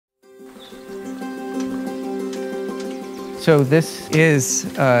So this is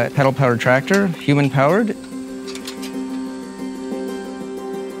a pedal-powered tractor, human-powered.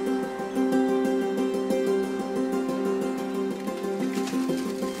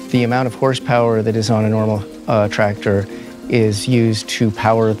 The amount of horsepower that is on a normal tractor is used to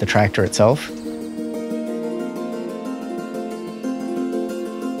power the tractor itself.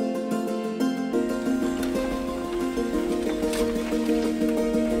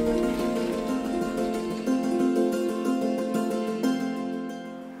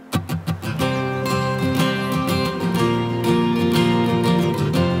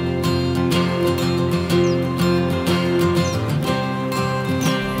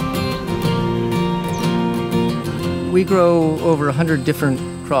 We grow over 100 different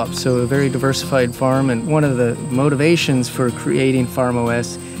crops, so a very diversified farm, and one of the motivations for creating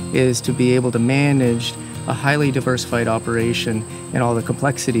FarmOS is to be able to manage a highly diversified operation and all the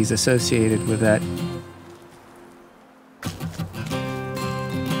complexities associated with that.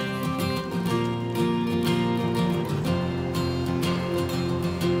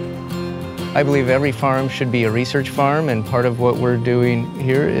 I believe every farm should be a research farm, and part of what we're doing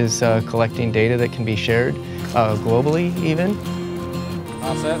here is collecting data that can be shared globally even.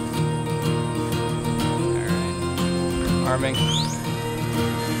 All set. All right. Arming.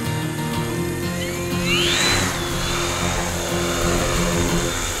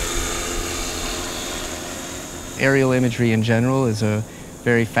 Aerial imagery in general is a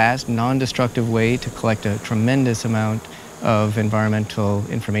very fast, non-destructive way to collect a tremendous amount of environmental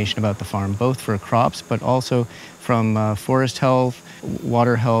information about the farm, both for crops, but also from forest health,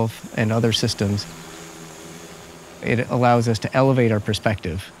 water health, and other systems. It allows us to elevate our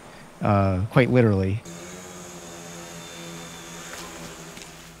perspective, quite literally.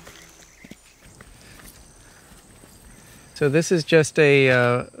 So this is just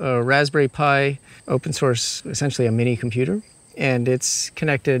a Raspberry Pi open source, essentially a mini computer, and it's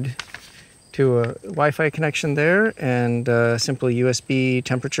connected to a Wi-Fi connection there and a simple USB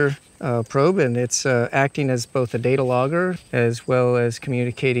temperature probe, and it's acting as both a data logger as well as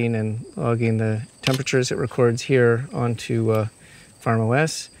communicating and logging the temperatures it records here onto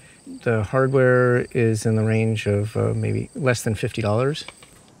FarmOS. The hardware is in the range of maybe less than $50.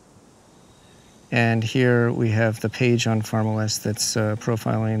 And here we have the page on FarmOS that's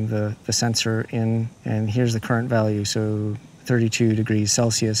profiling the sensor in, and here's the current value, so 32 degrees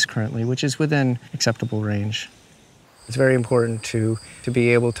Celsius currently, which is within acceptable range. It's very important to be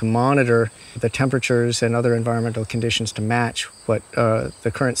able to monitor the temperatures and other environmental conditions to match what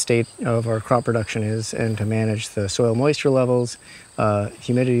the current state of our crop production is, and to manage the soil moisture levels,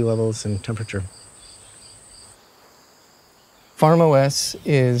 humidity levels, and temperature. FarmOS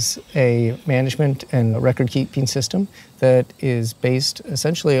is a management and record-keeping system that is based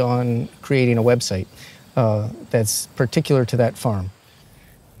essentially on creating a website that's particular to that farm.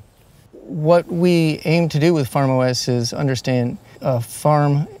 What we aim to do with FarmOS is understand a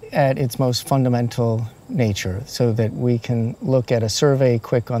farm at its most fundamental nature, so that we can look at a survey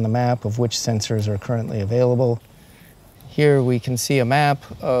quick on the map of which sensors are currently available. Here we can see a map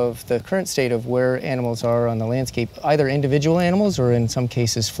of the current state of where animals are on the landscape, either individual animals or in some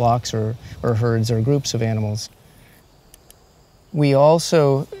cases flocks or herds or groups of animals. We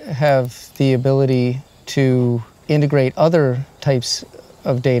also have the ability to integrate other types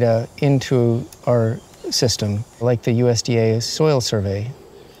of data into our system, like the USDA soil survey.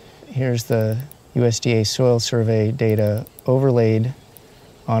 Here's the USDA soil survey data overlaid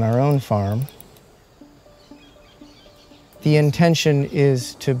on our own farm. The intention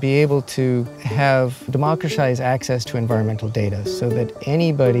is to be able to have democratized access to environmental data so that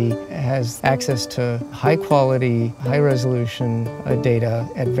anybody has access to high quality, high resolution data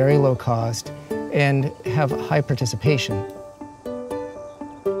at very low cost and have high participation.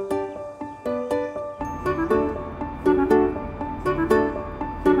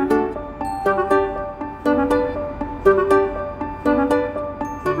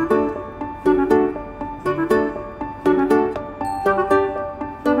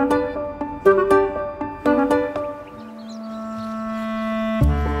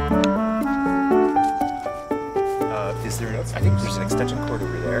 I think there's an extension cord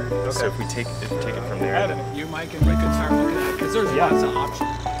over there. Okay. So if we take it from there, then you, Mike, and Rick can start looking at it, because there's lots of options.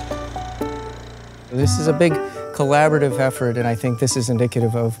 This is a big collaborative effort, and I think this is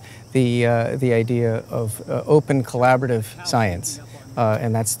indicative of the idea of open collaborative science.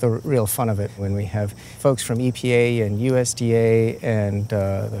 And that's the real fun of it, when we have folks from EPA and USDA and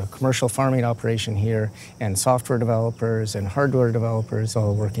the commercial farming operation here, and software developers and hardware developers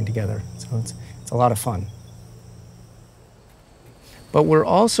all working together. So it's a lot of fun. But we're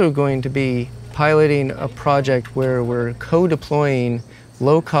also going to be piloting a project where we're co-deploying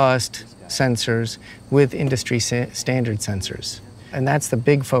low-cost sensors with industry standard sensors. And that's the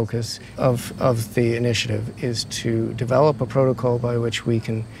big focus of the initiative, is to develop a protocol by which we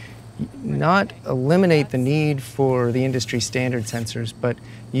can not eliminate the need for the industry standard sensors, but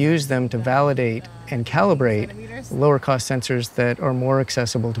use them to validate and calibrate lower cost sensors that are more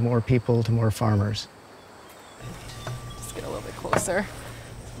accessible to more people, to more farmers. Just get a little bit closer.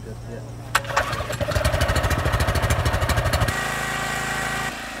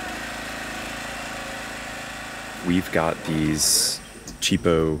 We've got these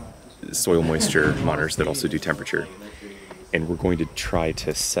cheapo soil moisture monitors that also do temperature. And we're going to try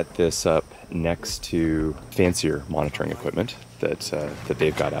to set this up next to fancier monitoring equipment that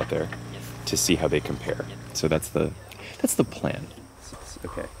they've got out there to see how they compare. So that's the plan.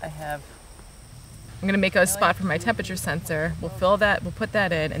 Okay. I'm gonna make a spot for my temperature sensor. We'll fill that, we'll put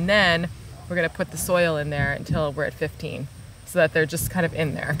that in, and then we're gonna put the soil in there until we're at 15, so that they're just kind of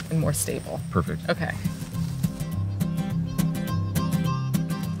in there and more stable. Perfect. Okay.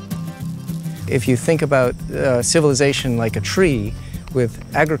 If you think about civilization like a tree, with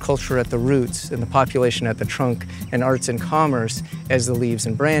agriculture at the roots and the population at the trunk, and arts and commerce as the leaves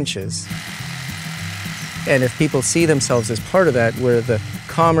and branches. And if people see themselves as part of that, where the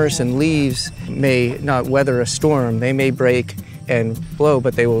commerce and leaves may not weather a storm, they may break and blow,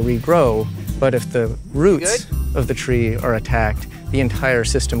 but they will regrow. But if the roots of the tree are attacked, the entire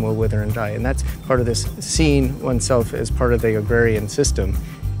system will wither and die. And that's part of this, seeing oneself as part of the agrarian system.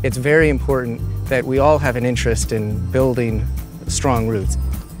 It's very important that we all have an interest in building strong roots.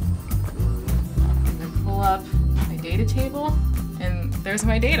 I'm gonna pull up my data table, and there's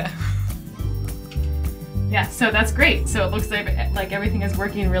my data. Yeah, so that's great. So it looks like everything is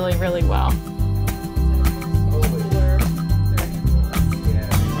working really, really well.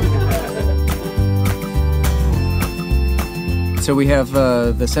 So we have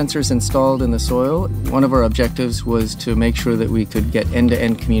the sensors installed in the soil. One of our objectives was to make sure that we could get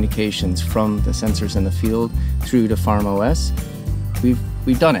end-to-end communications from the sensors in the field through to Farm OS.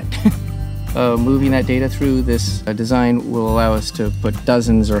 We've done it. Moving that data through this design will allow us to put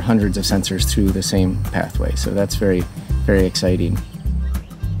dozens or hundreds of sensors through the same pathway. So that's very, very exciting.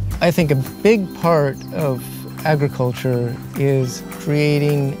 I think a big part of agriculture is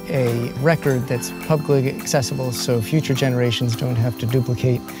creating a record that's publicly accessible so future generations don't have to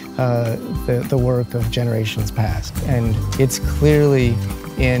duplicate the work of generations past. And it's clearly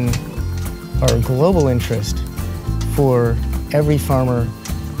in our global interest for every farmer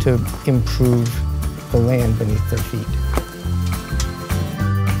to improve the land beneath their feet.